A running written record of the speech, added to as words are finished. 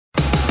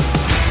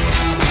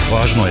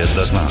Važno je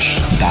da znaš.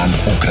 Dan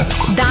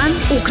ukratko. Dan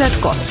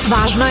ukratko.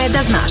 Važno je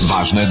da znaš.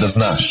 Važno je da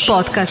znaš.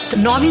 Podcast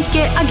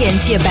novinske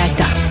agencije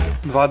Beta.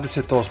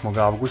 28.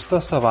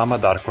 avgusta sa vama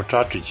Darko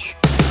Čačić.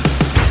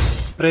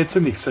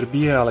 Predsjednik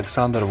Srbije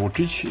Aleksandar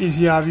Vučić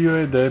izjavio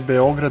je da je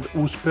Beograd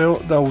uspeo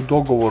da u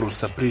dogovoru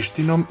sa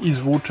Prištinom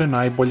izvuče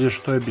najbolje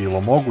što je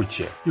bilo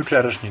moguće.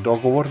 Jučerašnji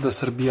dogovor da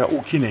Srbija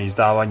ukine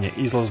izdavanje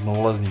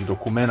izlazno-ulaznih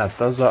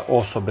dokumenata za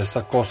osobe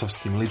sa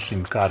kosovskim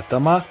ličnim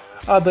kartama,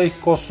 a da ih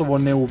Kosovo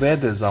ne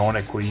uvede za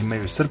one koji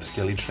imaju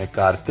srpske lične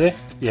karte,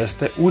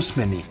 jeste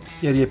usmeni,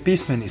 jer je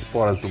pismeni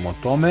sporazum o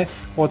tome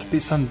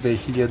potpisan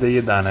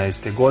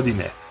 2011.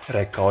 godine,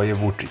 rekao je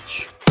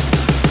Vučić.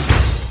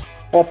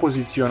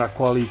 Opoziciona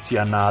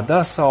koalicija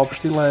NADA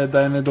saopštila je da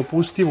je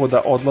nedopustivo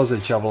da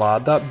odlazeća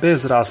vlada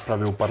bez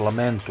rasprave u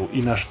parlamentu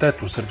i na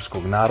štetu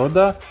srpskog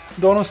naroda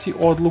donosi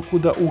odluku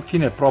da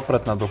ukine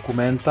propratna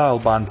dokumenta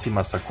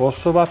Albancima sa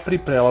Kosova pri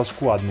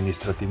prelasku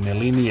administrativne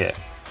linije.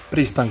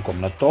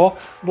 Pristankom na to,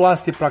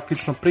 vlast je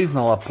praktično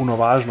priznala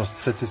punovažnost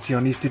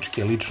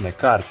secesionističke lične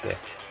karte,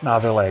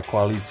 navela je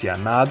koalicija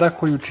NADA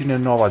koju čine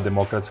Nova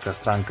demokratska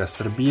stranka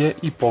Srbije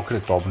i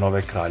Pokret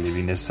obnove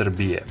Kraljevine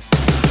Srbije.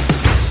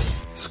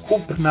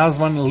 Skup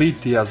nazvan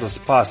Litija za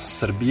spas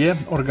Srbije,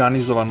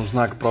 organizovan u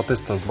znak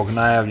protesta zbog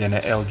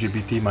najavljene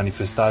LGBT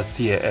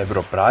manifestacije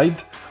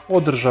Europride,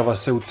 održava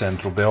se u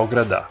centru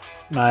Beograda.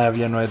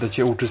 Najavljeno je da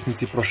će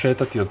učesnici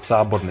prošetati od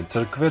Saborne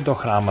crkve do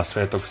hrama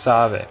Svetog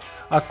Save,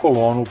 a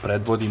kolonu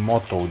predvodi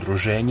moto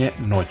udruženje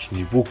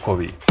Noćni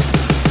vukovi.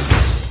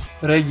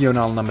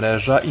 Regionalna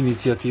mreža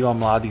Inicijativa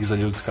mladih za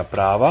ljudska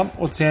prava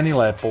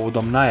ocenila je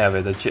povodom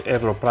najave da će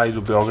Europride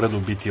u Beogradu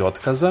biti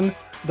otkazan,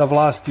 da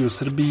vlasti u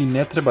Srbiji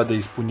ne treba da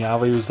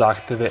ispunjavaju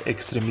zahteve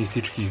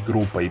ekstremističkih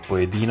grupa i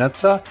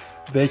pojedinaca,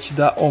 već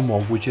da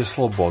omoguće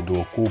slobodu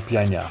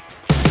okupljanja.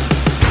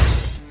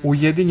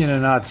 Ujedinjene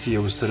nacije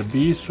u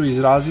Srbiji su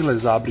izrazile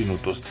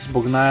zabrinutost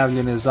zbog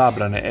najavljene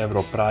zabrane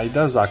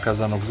Europride-a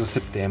zakazanog za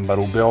septembar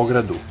u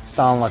Beogradu.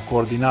 Stalna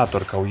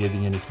koordinatorka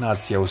Ujedinjenih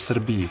nacija u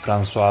Srbiji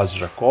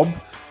Françoise Jacob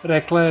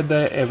rekla je da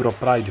je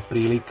Europride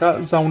prilika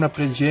za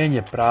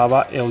unapređenje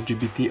prava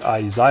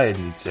LGBTI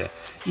zajednice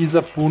i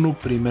za punu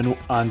primenu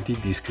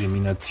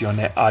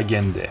antidiskriminacione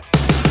agende.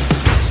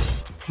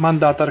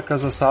 Mandatarka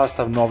za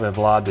sastav nove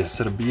vlade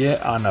Srbije,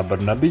 Ana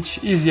Brnabić,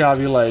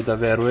 izjavila je da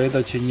veruje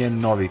da će njen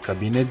novi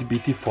kabinet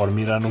biti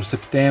formiran u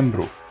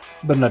septembru.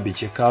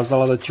 Brnabić je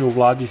kazala da će u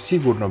vladi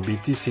sigurno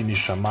biti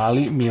Siniša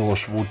Mali,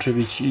 Miloš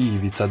Vučević i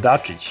Ivica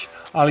Dačić,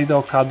 ali da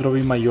o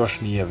kadrovima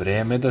još nije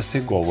vreme da se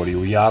govori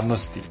u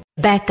javnosti.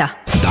 Beta.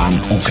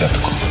 Dan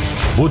ukratko.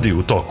 Budi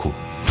u toku.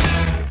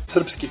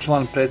 Srpski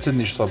član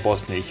predsjedništva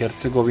Bosne i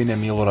Hercegovine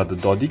Milorad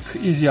Dodik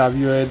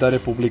izjavio je da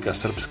Republika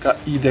Srpska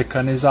ide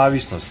ka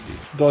nezavisnosti.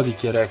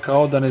 Dodik je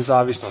rekao da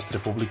nezavisnost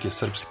Republike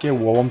Srpske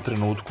u ovom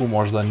trenutku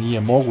možda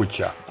nije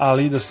moguća,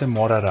 ali da se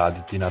mora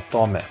raditi na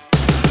tome.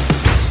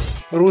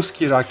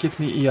 Ruski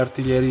raketni i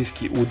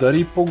artiljerijski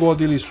udari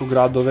pogodili su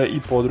gradove i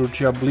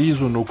područja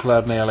blizu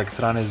nuklearne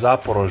elektrane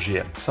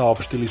Zaporožje,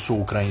 saopštili su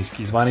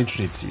ukrajinski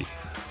zvaničnici.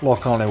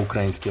 Lokalne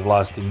ukrajinske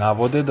vlasti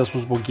navode da su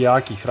zbog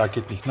jakih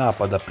raketnih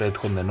napada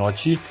prethodne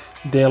noći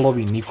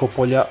delovi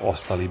Nikopolja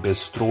ostali bez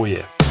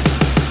struje.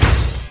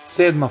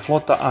 7.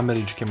 flota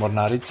američke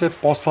mornarice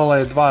poslala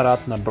je 2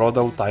 ratna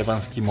broda u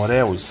tajvanski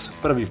Moreus,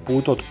 prvi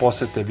put od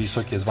posete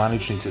visoke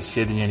zvaničnice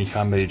Sjedinjenih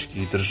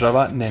Američkih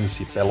Država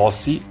Nancy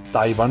Pelosi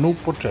Tajvanu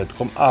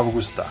početkom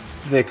avgusta.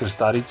 2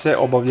 krstarice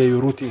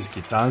obavljaju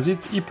rutinski tranzit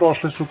i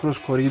prošle su kroz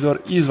koridor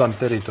izvan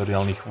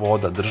teritorijalnih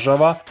voda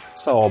država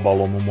sa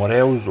obalom u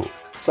Moreuzu,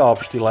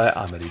 saopštila je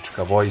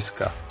američka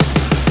vojska.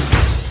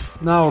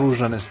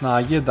 Naoružane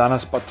snage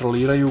danas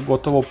patroliraju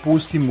gotovo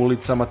pustim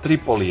ulicama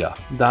Tripolija,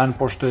 dan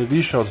pošto je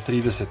više od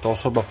 30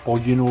 osoba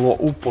poginulo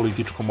u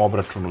političkom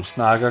obračunu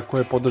snaga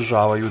koje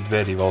podržavaju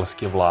 2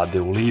 rivalske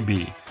vlade u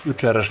Libiji.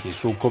 Jučerašnji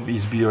sukob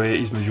izbio je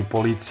između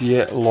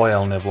policije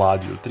lojalne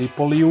vladi u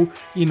Tripoliju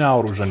i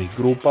naoružanih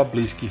grupa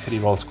bliskih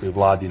rivalskoj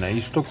vladi na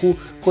istoku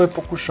koje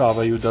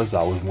pokušavaju da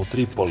zauzmu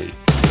Tripoli.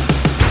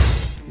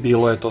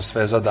 Bilo je to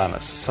sve za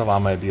danas. Sa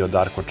vama je bio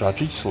Darko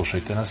Čačić,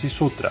 slušajte nas i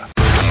sutra.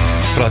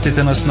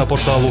 Pratite nas na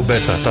portalu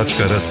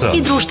beta.rs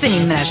I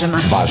društvenim mrežama.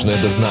 Važno je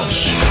da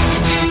znaš.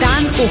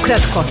 Dan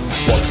ukratko.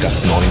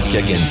 Podcast novinske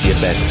agencije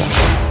Beta.